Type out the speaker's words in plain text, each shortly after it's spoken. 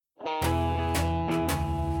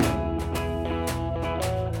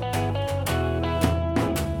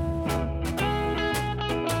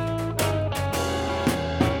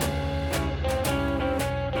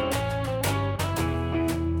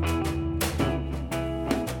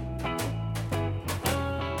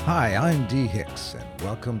Hi, I'm Dee Hicks, and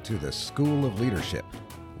welcome to the School of Leadership,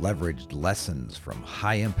 leveraged lessons from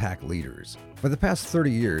high-impact leaders. For the past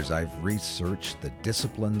 30 years, I've researched the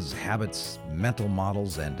disciplines, habits, mental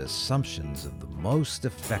models, and assumptions of the most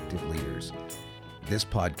effective leaders. This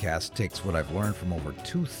podcast takes what I've learned from over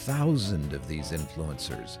 2,000 of these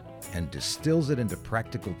influencers and distills it into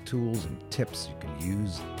practical tools and tips you can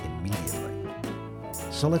use immediately.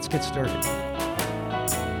 So let's get started.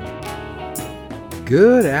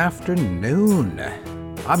 Good afternoon.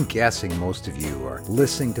 I'm guessing most of you are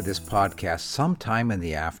listening to this podcast sometime in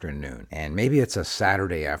the afternoon, and maybe it's a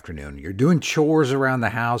Saturday afternoon. You're doing chores around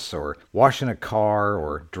the house or washing a car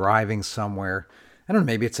or driving somewhere. I don't know,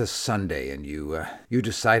 maybe it's a Sunday and you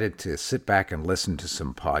decided to sit back and listen to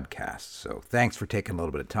some podcasts. So thanks for taking a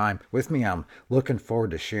little bit of time with me. I'm looking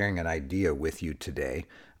forward to sharing an idea with you today.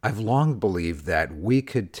 I've long believed that we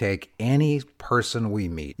could take any person we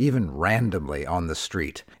meet, even randomly on the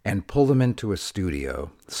street, and pull them into a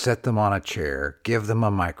studio, set them on a chair, give them a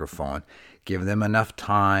microphone, give them enough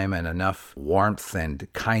time and enough warmth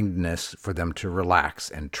and kindness for them to relax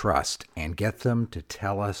and trust, and get them to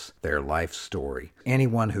tell us their life story.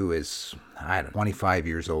 Anyone who is, 25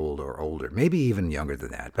 years old or older, maybe even younger than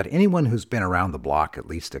that, but anyone who's been around the block at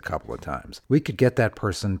least a couple of times, we could get that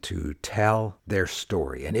person to tell their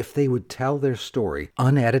story. And if they would tell their story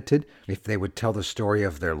unedited, if they would tell the story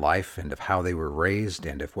of their life and of how they were raised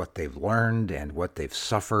and of what they've learned and what they've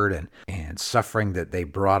suffered and suffering that they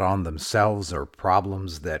brought on themselves or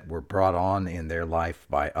problems that were brought on in their life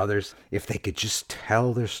by others, if they could just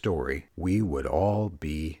tell their story, we would all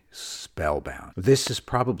be spellbound. This is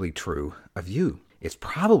probably true of you. It's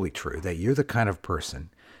probably true that you're the kind of person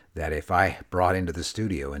that if I brought into the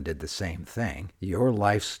studio and did the same thing, your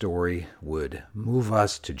life story would move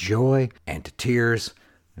us to joy and to tears,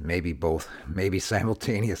 and maybe both, maybe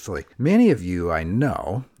simultaneously. Many of you I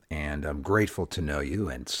know, and I'm grateful to know you,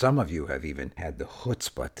 and some of you have even had the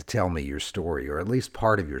chutzpah to tell me your story, or at least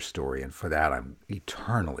part of your story, and for that I'm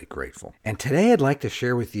eternally grateful. And today I'd like to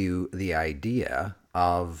share with you the idea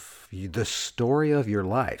of the story of your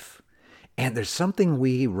life. And there's something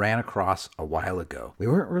we ran across a while ago. We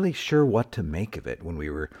weren't really sure what to make of it when we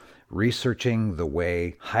were researching the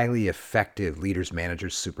way highly effective leaders,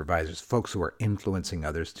 managers, supervisors, folks who are influencing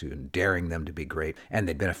others to and daring them to be great, and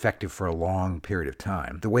they've been effective for a long period of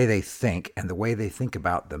time, the way they think and the way they think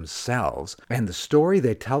about themselves and the story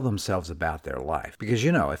they tell themselves about their life. Because,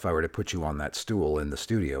 if I were to put you on that stool in the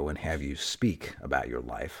studio and have you speak about your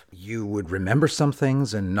life, you would remember some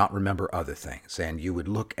things and not remember other things. And you would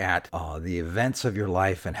look at the events of your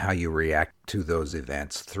life and how you react to those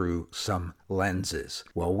events through some lenses.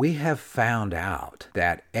 Well, we have found out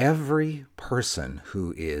that every person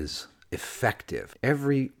who is effective,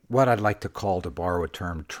 what I'd like to call, to borrow a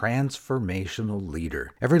term, transformational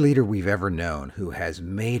leader. Every leader we've ever known who has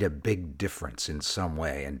made a big difference in some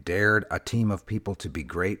way and dared a team of people to be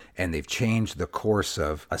great, and they've changed the course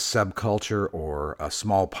of a subculture or a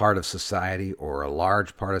small part of society or a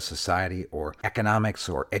large part of society or economics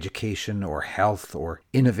or education or health or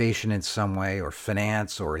innovation in some way or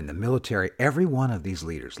finance or in the military. Every one of these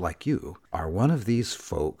leaders, like you, are one of these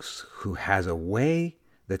folks who has a way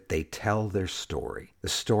that they tell their story, the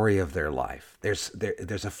story of their life. There's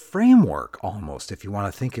a framework almost, if you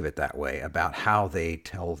want to think of it that way, about how they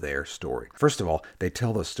tell their story. First of all, they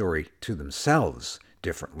tell the story to themselves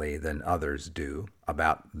differently than others do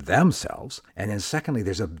about themselves. And then secondly,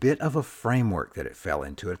 there's a bit of a framework that it fell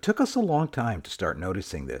into. It took us a long time to start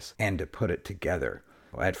noticing this and to put it together.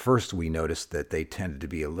 At first, we noticed that they tended to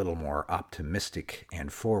be a little more optimistic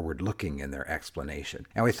and forward-looking in their explanation.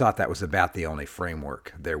 And we thought that was about the only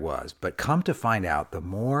framework there was. But come to find out, the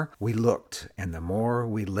more we looked and the more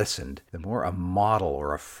we listened, the more a model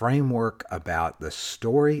or a framework about the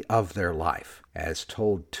story of their life, as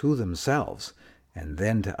told to themselves and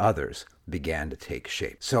then to others, began to take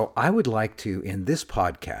shape. So I would like to, in this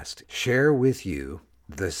podcast, share with you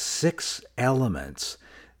the 6 elements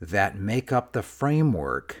that make up the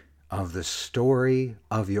framework of the story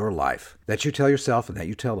of your life that you tell yourself and that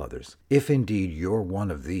you tell others, if indeed you're one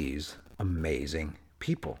of these amazing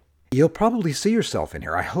people. You'll probably see yourself in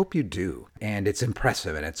here. I hope you do. And it's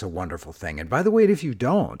impressive and it's a wonderful thing. And by the way, if you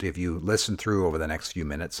don't, if you listen through over the next few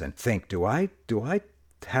minutes and think, do I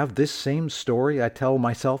have this same story I tell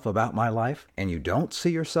myself about my life, and you don't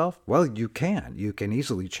see yourself? Well, you can. You can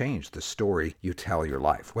easily change the story you tell your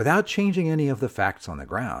life. Without changing any of the facts on the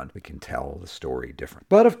ground, we can tell the story different.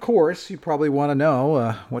 But of course, you probably want to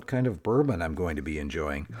know what kind of bourbon I'm going to be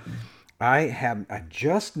enjoying. I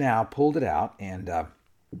just now pulled it out, and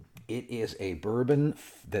It is a bourbon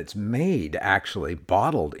that's made, actually,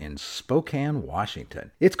 bottled in Spokane,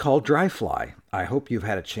 Washington. It's called Dry Fly. I hope you've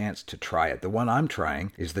had a chance to try it. The one I'm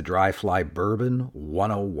trying is the Dry Fly Bourbon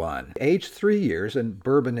 101. Aged 3 years, and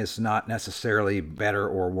bourbon is not necessarily better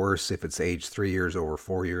or worse if it's aged 3 years over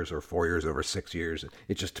 4 years or 4 years over 6 years.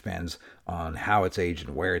 It just depends on how it's aged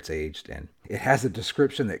and where it's aged, and it has a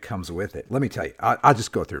description that comes with it. Let me tell you, I'll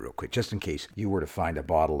just go through it real quick, just in case you were to find a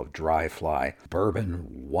bottle of Dry Fly Bourbon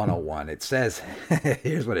 101. It says,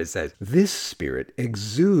 here's what it says: this spirit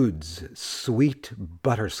exudes sweet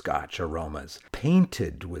butterscotch aromas,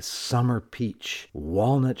 painted with summer peach,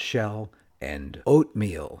 walnut shell, and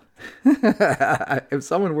oatmeal. If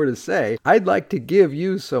someone were to say, I'd like to give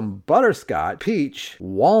you some butterscotch, peach,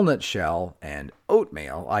 walnut shell, and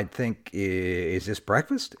oatmeal, I'd think, is this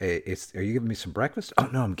breakfast? Are you giving me some breakfast? Oh,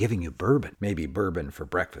 no, I'm giving you bourbon. Maybe bourbon for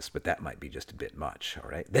breakfast, but that might be just a bit much, all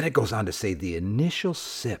right? Then it goes on to say, the initial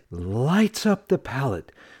sip lights up the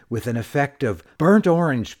palate with an effect of burnt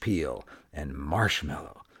orange peel and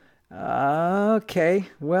marshmallow. Okay,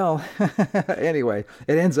 well, anyway,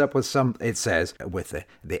 it ends up with it says, with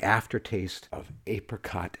the aftertaste of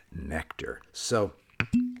apricot nectar. So,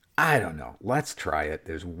 I don't know. Let's try it.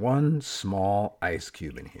 There's one small ice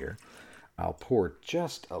cube in here. I'll pour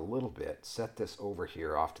just a little bit, set this over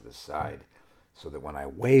here off to the side, so that when I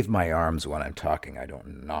wave my arms when I'm talking, I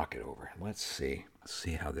don't knock it over. Let's see.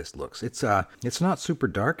 See how this looks. It's not super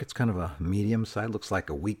dark. It's kind of a medium side. Looks like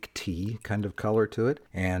a weak tea kind of color to it.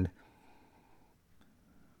 And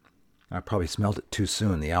I probably smelled it too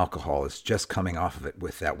soon. The alcohol is just coming off of it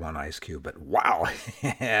with that one ice cube. But wow,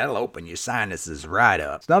 it'll open your sinuses right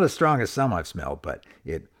up. It's not as strong as some I've smelled, but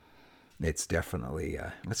it's definitely,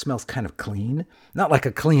 it smells kind of clean. Not like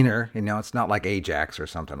a cleaner, it's not like Ajax or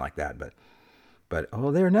something like that. But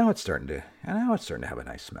now it's starting to have a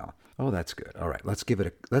nice smell. Oh, that's good. All right, let's give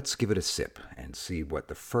it a sip and see what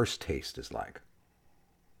the first taste is like.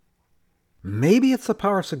 Maybe it's the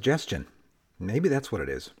power of suggestion. Maybe that's what it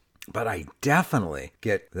is. But I definitely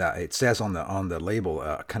get that. It says on the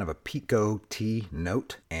label kind of a pico tea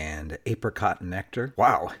note and apricot nectar.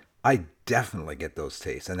 Wow, I definitely get those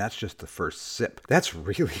tastes, and that's just the first sip. That's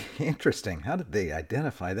really interesting. How did they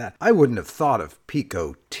identify that? I wouldn't have thought of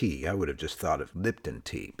pico tea. I would have just thought of Lipton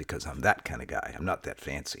tea, because I'm that kind of guy. I'm not that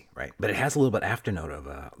fancy, right? But it has a little bit afternote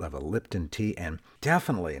of a Lipton tea, and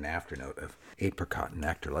definitely an afternote of apricot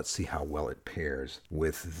nectar. Let's see how well it pairs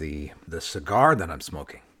with the cigar that I'm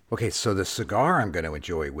smoking. Okay, so the cigar I'm going to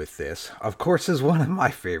enjoy with this, of course, is one of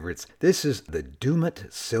my favorites. This is the Dumet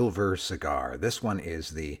Silver Cigar. This one is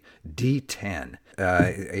the D10.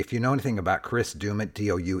 If you know anything about Chris Dumet,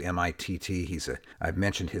 D-O-U-M-I-T-T, I've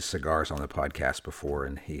mentioned his cigars on the podcast before,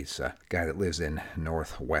 and he's a guy that lives in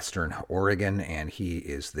northwestern Oregon, and he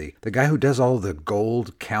is the guy who does all the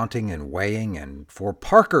gold counting and weighing and for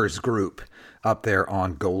Parker's Group up there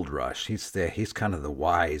on Gold Rush. He's kind of the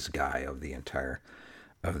wise guy of the entire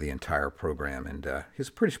program, and he's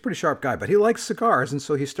a pretty sharp guy, but he likes cigars, and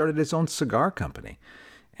so he started his own cigar company,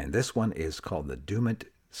 and this one is called the Dumet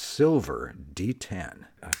Silver D10.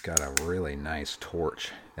 I've got a really nice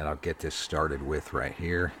torch that I'll get this started with right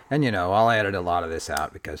here, and I'll edit a lot of this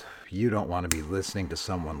out because you don't want to be listening to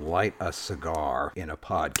someone light a cigar in a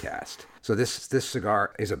podcast. So this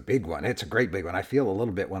cigar is a big one. It's a great big one. I feel a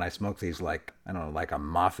little bit when I smoke these like a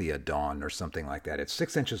Mafia Dawn or something like that. It's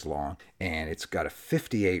 6 inches long, and it's got a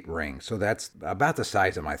 58 ring. So that's about the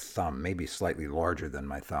size of my thumb, maybe slightly larger than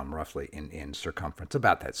my thumb, roughly in circumference,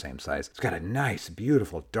 about that same size. It's got a nice,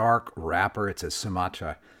 beautiful, dark wrapper. It's a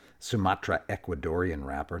Sumatra Ecuadorian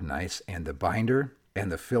wrapper, nice. And the binder and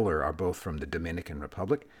the filler are both from the Dominican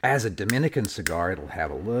Republic. As a Dominican cigar, it'll have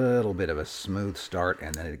a little bit of a smooth start,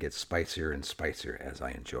 and then it gets spicier and spicier as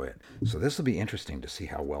I enjoy it. So this will be interesting to see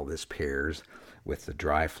how well this pairs with the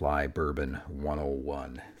Dry Fly Bourbon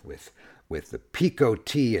 101, with the pico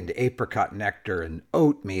tea and apricot nectar and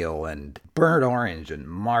oatmeal and burnt orange and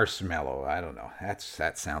marshmallow. I don't know. That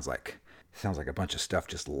sounds like a bunch of stuff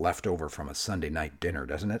just left over from a Sunday night dinner,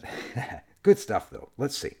 doesn't it? Good stuff, though.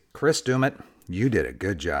 Let's see. Chris Dumet, you did a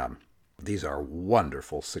good job. These are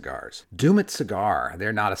wonderful cigars. Dumet Cigar.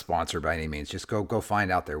 They're not a sponsor by any means. Just go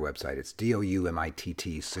find out their website. It's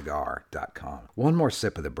DOUMITT cigar.com. One more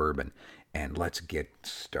sip of the bourbon, and let's get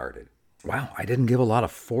started. Wow, I didn't give a lot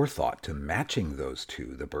of forethought to matching those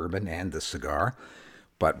two, the bourbon and the cigar.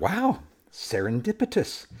 But wow,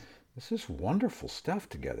 serendipitous. This is wonderful stuff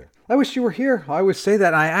together. I wish you were here. I always say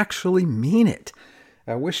that. I actually mean it.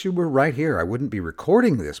 I wish you were right here. I wouldn't be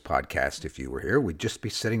recording this podcast if you were here. We'd just be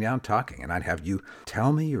sitting down talking, and I'd have you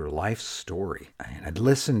tell me your life story. And I'd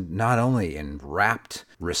listen not only in rapt,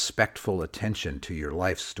 respectful attention to your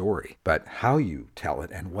life story, but how you tell it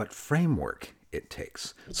and what framework it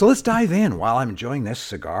takes. So let's dive in while I'm enjoying this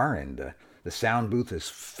cigar, and the sound booth is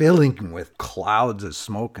filling with clouds of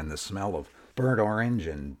smoke and the smell of burnt orange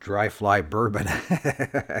and dry fly bourbon.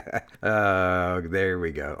 There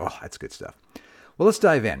we go. Oh, that's good stuff. Well, let's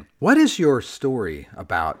dive in. What is your story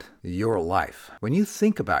about your life? When you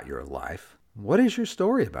think about your life, what is your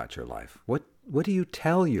story about your life? What do you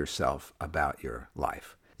tell yourself about your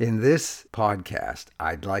life? In this podcast,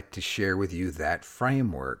 I'd like to share with you that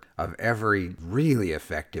framework of every really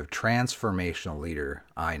effective transformational leader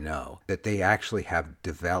I know, that they actually have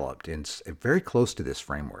developed in very close to this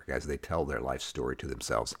framework as they tell their life story to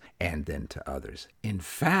themselves and then to others. In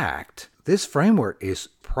fact, this framework is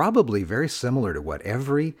probably very similar to what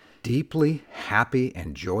every deeply happy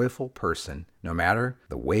and joyful person, no matter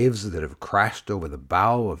the waves that have crashed over the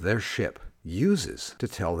bow of their ship, uses to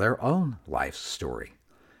tell their own life story.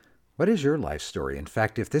 What is your life story? In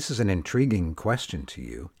fact, if this is an intriguing question to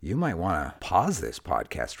you, you might want to pause this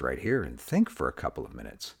podcast right here and think for a couple of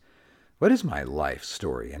minutes. What is my life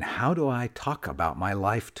story, and how do I talk about my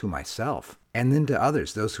life to myself and then to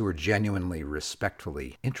others, those who are genuinely,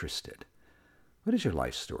 respectfully interested? What is your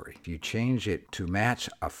life story? If you change it to match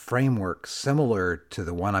a framework similar to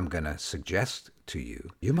the one I'm going to suggest to you,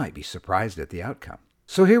 you might be surprised at the outcome.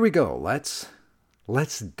 So here we go. Let's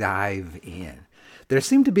dive in. There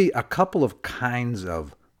seem to be a couple of kinds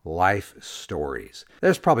of life stories.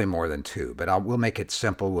 There's probably more than two, but we'll make it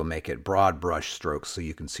simple. We'll make it broad brush strokes so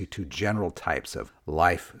you can see two general types of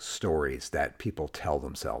life stories that people tell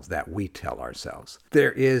themselves, that we tell ourselves.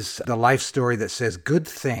 There is the life story that says good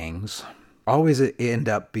things always end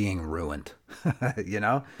up being ruined.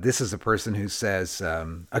 This is a person who says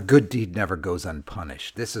a good deed never goes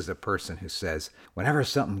unpunished. This is a person who says whenever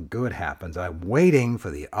something good happens, I'm waiting for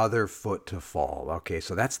the other foot to fall. Okay,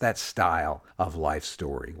 so that's that style of life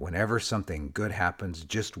story. Whenever something good happens,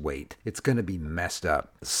 just wait. It's going to be messed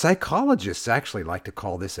up. Psychologists actually like to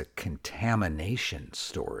call this a contamination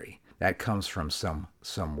story. That comes from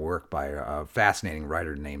some work by a fascinating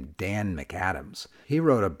writer named Dan McAdams. He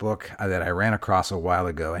wrote a book that I ran across a while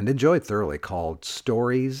ago and enjoyed thoroughly called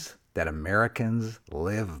Stories That Americans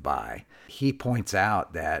Live By. He points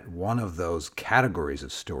out that one of those categories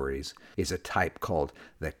of stories is a type called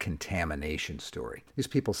the contamination story. These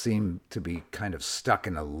people seem to be kind of stuck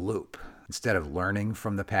in a loop. Instead of learning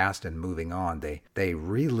from the past and moving on, they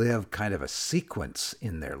relive kind of a sequence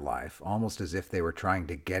in their life, almost as if they were trying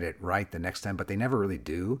to get it right the next time, but they never really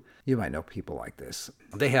do. You might know people like this.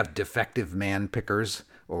 They have defective man pickers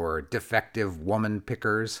or defective woman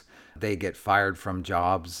pickers. They get fired from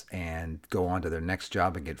jobs and go on to their next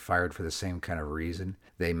job and get fired for the same kind of reason.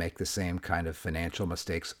 They make the same kind of financial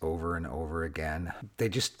mistakes over and over again. They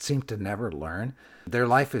just seem to never learn. Their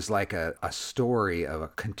life is like a story of a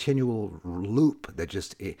continual loop that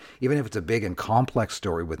just, even if it's a big and complex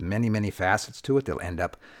story with many, many facets to it, they'll end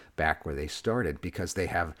up back where they started because they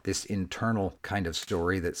have this internal kind of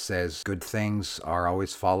story that says good things are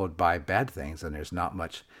always followed by bad things and there's not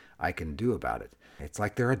much I can do about it. It's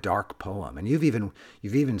like they're a dark poem. And you've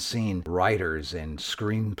even seen writers and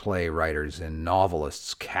screenplay writers and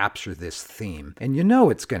novelists capture this theme. And you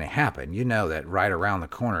know it's going to happen. You know that right around the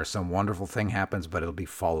corner some wonderful thing happens, but it'll be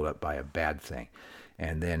followed up by a bad thing.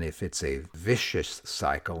 And then if it's a vicious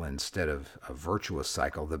cycle instead of a virtuous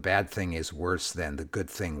cycle, the bad thing is worse than the good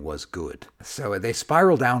thing was good. So they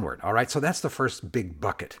spiral downward. All right. So that's the first big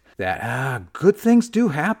bucket that good things do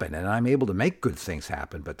happen. And I'm able to make good things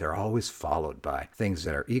happen, but they're always followed by things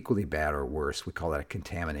that are equally bad or worse. We call that a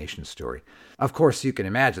contamination story. Of course, you can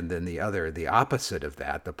imagine then the opposite of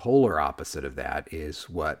that, the polar opposite of that is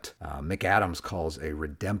what McAdams calls a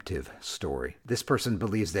redemptive story. This person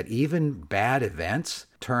believes that even bad events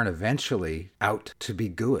turn eventually out to be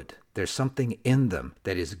good. There's something in them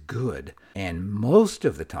that is good. And most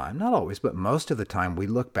of the time, not always, but most of the time, we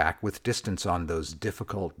look back with distance on those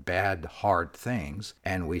difficult, bad, hard things,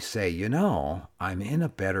 and we say, I'm in a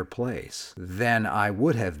better place than I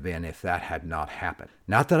would have been if that had not happened.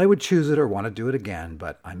 Not that I would choose it or want to do it again,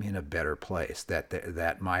 but I'm in a better place,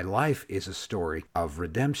 that my life is a story of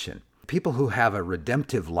redemption. people who have a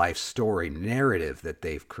redemptive life story narrative that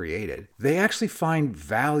they've created, they actually find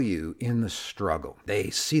value in the struggle. They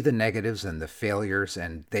see the negatives and the failures,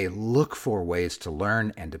 and they look for ways to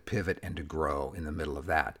learn and to pivot and to grow in the middle of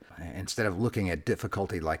that. Instead of looking at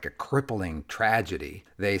difficulty like a crippling tragedy,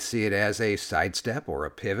 they see it as a sidestep or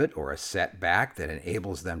a pivot or a setback that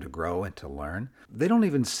enables them to grow and to learn. They don't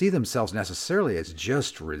even see themselves necessarily as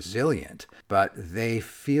just resilient, but they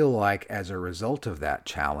feel like as a result of that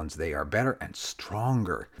challenge, they are better and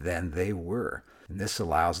stronger than they were. And this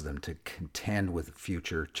allows them to contend with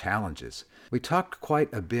future challenges. We talked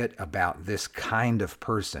quite a bit about this kind of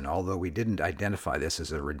person, although we didn't identify this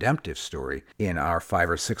as a redemptive story in our 5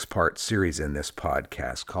 or 6 part series in this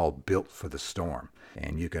podcast called Built for the Storm.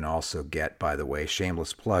 And you can also get, by the way,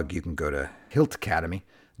 shameless plug, you can go to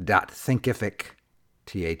hiltacademy.thinkific,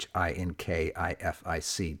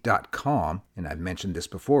 thinkific.com. And I've mentioned this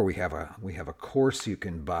before. We have a course you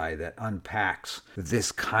can buy that unpacks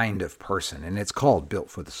this kind of person, and it's called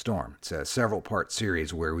Built for the Storm. It's a several-part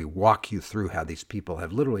series where we walk you through how these people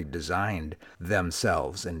have literally designed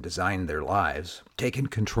themselves and designed their lives, taken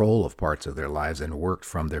control of parts of their lives, and worked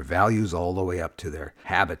from their values all the way up to their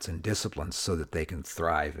habits and disciplines so that they can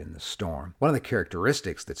thrive in the storm. One of the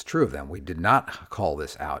characteristics that's true of them, we did not call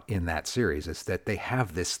this out in that series, is that they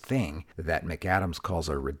have this thing that McAdams calls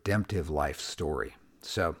a redemptive life story.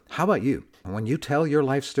 So how about you? When you tell your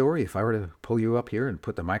life story, if I were to pull you up here and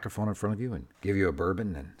put the microphone in front of you and give you a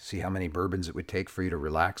bourbon and see how many bourbons it would take for you to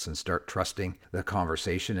relax and start trusting the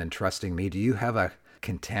conversation and trusting me, do you have a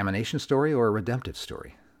contamination story or a redemptive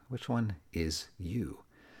story? Which one is you?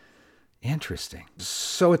 Interesting.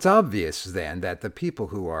 So it's obvious then that the people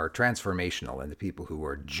who are transformational and the people who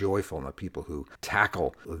are joyful and the people who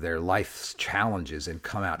tackle their life's challenges and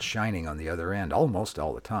come out shining on the other end almost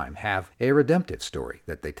all the time have a redemptive story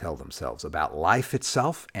that they tell themselves about life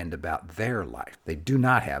itself and about their life. They do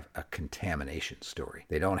not have a contamination story.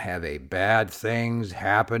 They don't have a bad things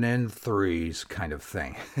happen in threes kind of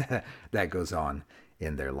thing that goes on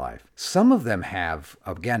in their life. Some of them have,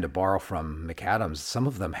 again, to borrow from McAdams, some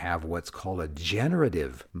of them have what's called a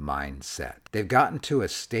generative mindset. They've gotten to a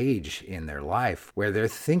stage in their life where they're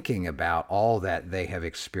thinking about all that they have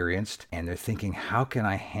experienced, and they're thinking, how can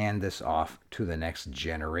I hand this off to the next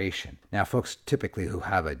generation? Now, folks typically who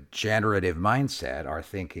have a generative mindset are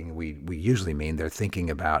thinking, we usually mean they're thinking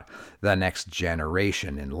about the next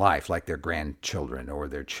generation in life, like their grandchildren or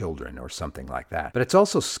their children or something like that. But it's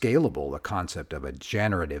also scalable, the concept of a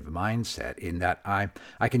generative mindset, in that I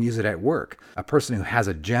can use it at work. A person who has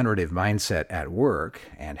a generative mindset at work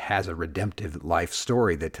and has a redemptive life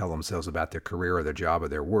story they tell themselves about their career or their job or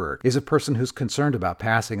their work is a person who's concerned about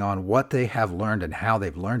passing on what they have learned and how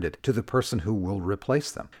they've learned it to the person who will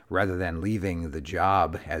replace them, rather than leaving the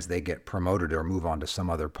job as they get promoted or move on to some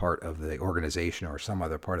other part of the organization or some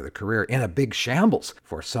other part of the career in a big shambles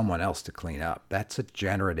for someone else to clean up. That's a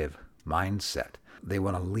generative mindset. They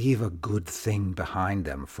want to leave a good thing behind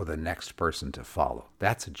them for the next person to follow.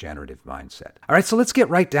 That's a generative mindset. All right, so let's get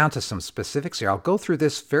right down to some specifics here. I'll go through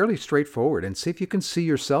this fairly straightforward and see if you can see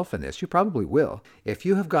yourself in this. You probably will. If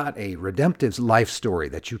you have got a redemptive life story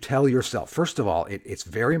that you tell yourself, first of all, it's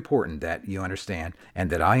very important that you understand,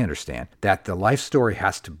 and that I understand, that the life story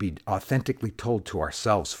has to be authentically told to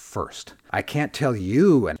ourselves first. I can't tell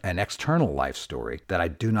you an external life story that I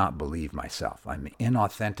do not believe myself. I'm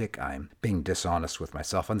inauthentic, I'm being dishonest with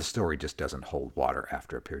myself, and the story just doesn't hold water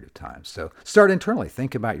after a period of time. So start internally,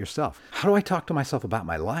 think about yourself. How do I talk to myself about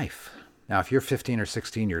my life? Now, if you're 15 or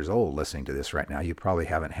 16 years old listening to this right now, you probably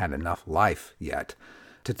haven't had enough life yet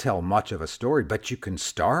to tell much of a story, but you can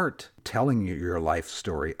start telling your life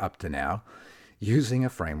story up to now using a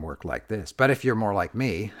framework like this. But if you're more like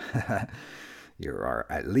me, you are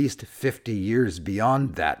at least 50 years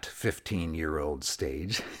beyond that 15-year-old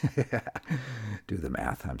stage. Do the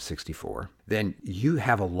math, I'm 64. Then you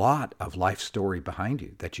have a lot of life story behind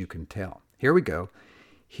you that you can tell. Here we go.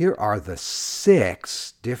 Here are the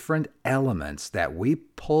 6 different elements that we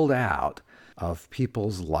pulled out of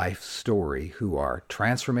people's life story who are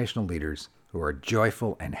transformational leaders, who are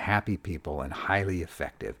joyful and happy people and highly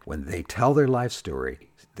effective. When they tell their life story,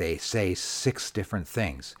 they say 6 different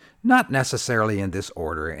things. Not necessarily in this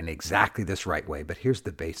order, in exactly this right way, but here's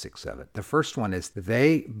the basics of it. The first one is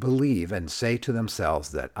they believe and say to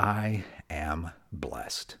themselves that I am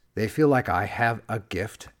blessed. They feel like I have a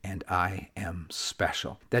gift and I am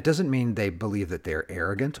special. That doesn't mean they believe that they're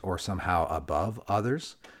arrogant or somehow above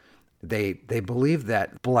others. They believe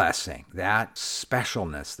that blessing, that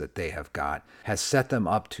specialness that they have got, has set them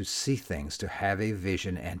up to see things, to have a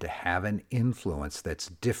vision, and to have an influence that's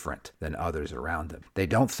different than others around them. They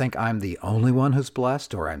don't think I'm the only one who's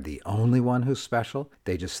blessed or I'm the only one who's special.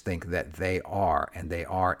 They just think that they are, and they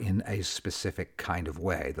are in a specific kind of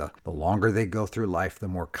way. The longer they go through life, the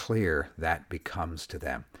more clear that becomes to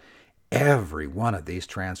them. Every one of these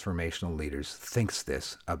transformational leaders thinks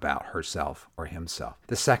this about herself or himself.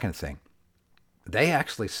 The second thing, they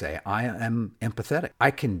actually say, I am empathetic.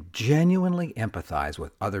 I can genuinely empathize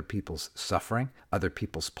with other people's suffering, other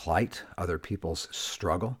people's plight, other people's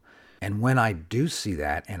struggle. And when I do see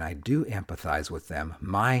that and I do empathize with them,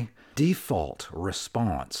 my default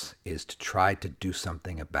response is to try to do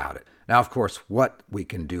something about it. Now, of course, what we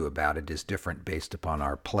can do about it is different based upon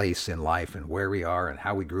our place in life and where we are and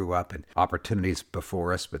how we grew up and opportunities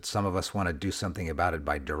before us. But some of us want to do something about it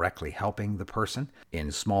by directly helping the person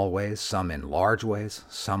in small ways, some in large ways.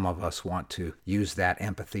 Some of us want to use that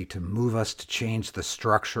empathy to move us to change the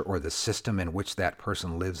structure or the system in which that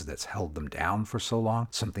person lives that's held them down for so long,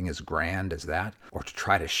 something as grand as that, or to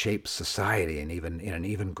try to shape society in an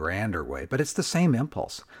even grander way. But it's the same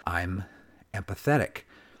impulse. I'm empathetic.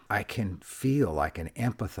 I can feel, I can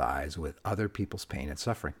empathize with other people's pain and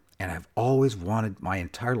suffering. And I've always wanted my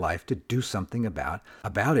entire life to do something about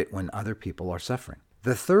it when other people are suffering.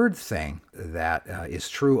 The third thing that is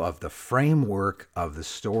true of the framework of the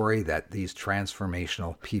story that these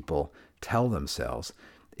transformational people tell themselves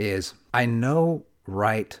is, I know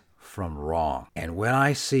right from wrong. And when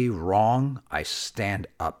I see wrong, I stand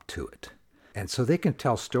up to it. And so they can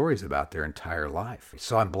tell stories about their entire life.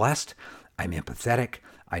 So I'm blessed, I'm empathetic,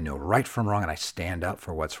 I know right from wrong, and I stand up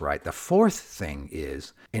for what's right. The fourth thing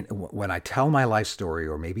is, when I tell my life story,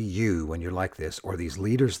 or maybe you, when you're like this, or these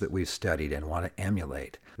leaders that we've studied and want to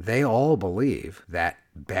emulate, they all believe that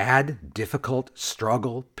bad, difficult,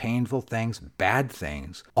 struggle, painful things, bad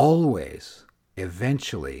things, always,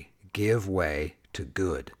 eventually give way to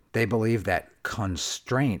good. They believe that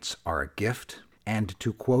constraints are a gift, and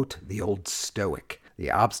to quote the old Stoic, the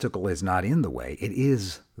obstacle is not in the way, it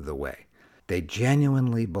is the way. They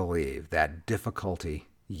genuinely believe that difficulty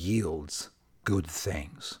yields good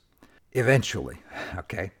things. Eventually,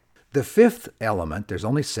 okay? The fifth element, there's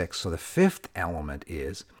only 6, so the fifth element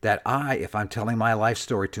is that if I'm telling my life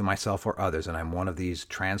story to myself or others, and I'm one of these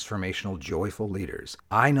transformational, joyful leaders,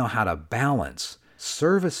 I know how to balance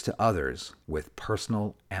service to others with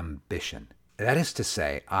personal ambition. That is to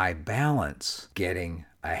say, I balance getting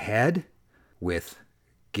ahead with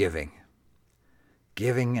giving.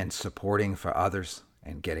 Giving and supporting for others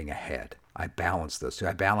and getting ahead. I balance those two.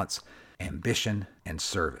 I balance ambition and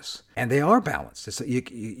service. And they are balanced.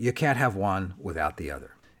 You can't have one without the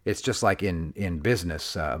other. It's just like in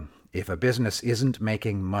business. If a business isn't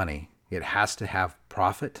making money, it has to have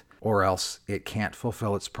profit, or else it can't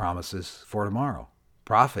fulfill its promises for tomorrow.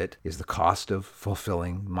 Profit is the cost of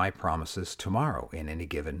fulfilling my promises tomorrow in any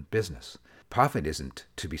given business. Profit isn't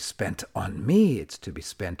to be spent on me, it's to be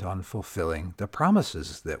spent on fulfilling the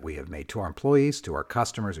promises that we have made to our employees, to our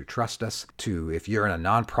customers who trust us, to, if you're in a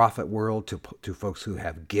nonprofit world, to folks who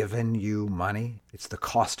have given you money. It's the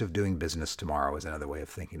cost of doing business tomorrow is another way of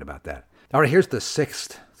thinking about that. All right, here's the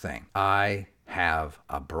sixth thing. I have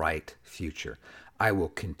a bright future. I will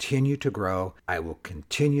continue to grow. I will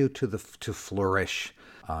continue to flourish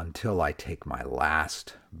until I take my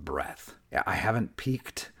last breath. I haven't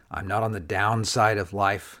peaked. I'm not on the downside of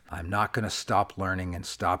life. I'm not going to stop learning and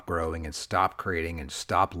stop growing and stop creating and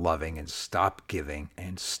stop loving and stop giving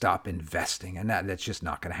and stop investing. And that's just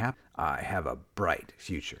not going to happen. I have a bright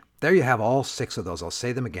future. There you have all 6 of those. I'll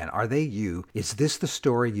say them again. Are they you? Is this the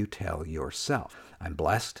story you tell yourself? I'm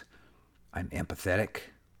blessed. I'm empathetic.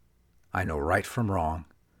 I know right from wrong.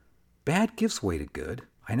 Bad gives way to good.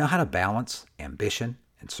 I know how to balance ambition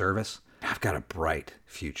and service. I've got a bright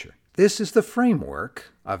future. This is the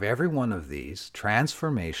framework of every one of these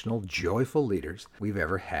transformational, joyful leaders we've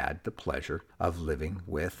ever had the pleasure of living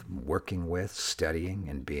with, working with, studying,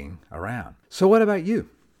 and being around. So what about you?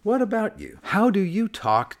 What about you? How do you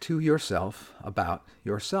talk to yourself about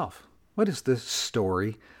yourself? What is the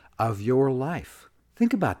story of your life?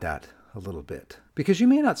 Think about that a little bit. Because you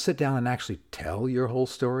may not sit down and actually tell your whole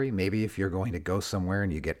story. Maybe if you're going to go somewhere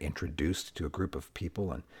and you get introduced to a group of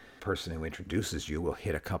people and the person who introduces you will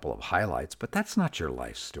hit a couple of highlights, but that's not your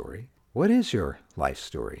life story. What is your life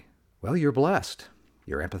story? Well, you're blessed.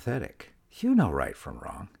 You're empathetic. You know right from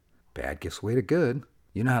wrong. Bad gives way to good.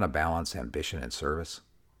 You know how to balance ambition and service.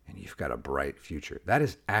 And you've got a bright future. That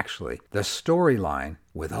is actually the storyline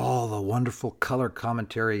with all the wonderful color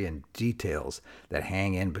commentary and details that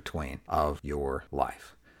hang in between of your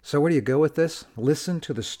life. So where do you go with this? Listen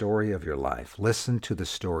to the story of your life. Listen to the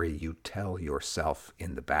story you tell yourself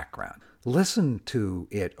in the background. Listen to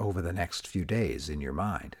it over the next few days in your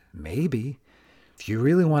mind. Maybe if you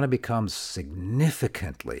really want to become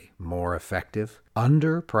significantly more effective,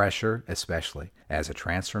 under pressure especially, as a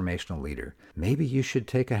transformational leader, maybe you should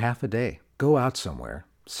take a half a day. Go out somewhere,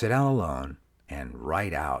 sit down alone, and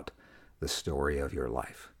write out the story of your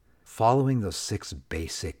life, following those 6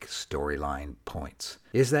 basic storyline points.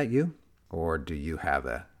 Is that you? Or do you have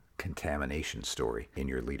a contamination story in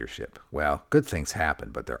your leadership? Well, good things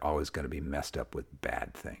happen, but they're always going to be messed up with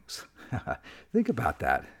bad things. Think about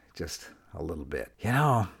that just a little bit.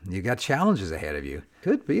 You got challenges ahead of you.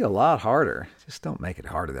 Could be a lot harder. Just don't make it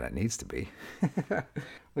harder than it needs to be.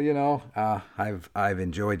 Well, I've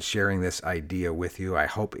enjoyed sharing this idea with you. I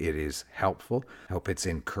hope it is helpful. I hope it's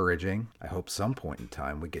encouraging. I hope some point in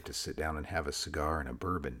time we get to sit down and have a cigar and a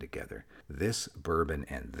bourbon together. This bourbon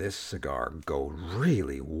and this cigar go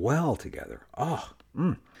really well together.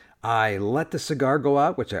 I let the cigar go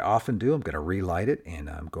out, which I often do. I'm going to relight it, and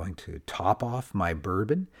I'm going to top off my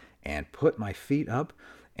bourbon and put my feet up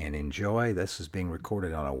and enjoy. This is being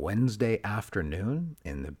recorded on a Wednesday afternoon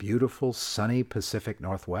in the beautiful sunny Pacific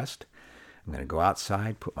Northwest. I'm going to go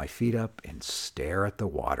outside, put my feet up, and stare at the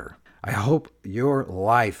water. I hope your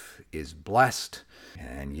life is blessed,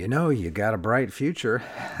 and you got a bright future.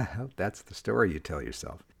 I hope that's the story you tell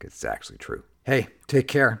yourself, because it's actually true. Hey, take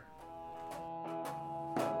care.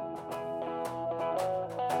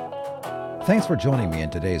 Thanks for joining me in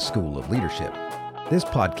today's School of Leadership. This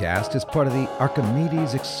podcast is part of the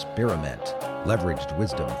Archimedes Experiment, leveraged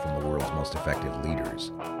wisdom from the world's most effective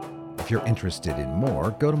leaders. If you're interested in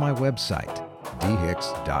more, go to my website,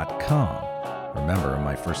 dhicks.com. Remember,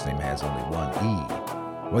 my first name has only one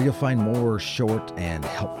E. Well, you'll find more short and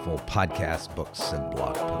helpful podcasts, books, and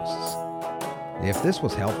blog posts. If this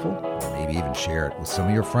was helpful, maybe even share it with some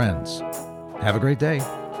of your friends. Have a great day.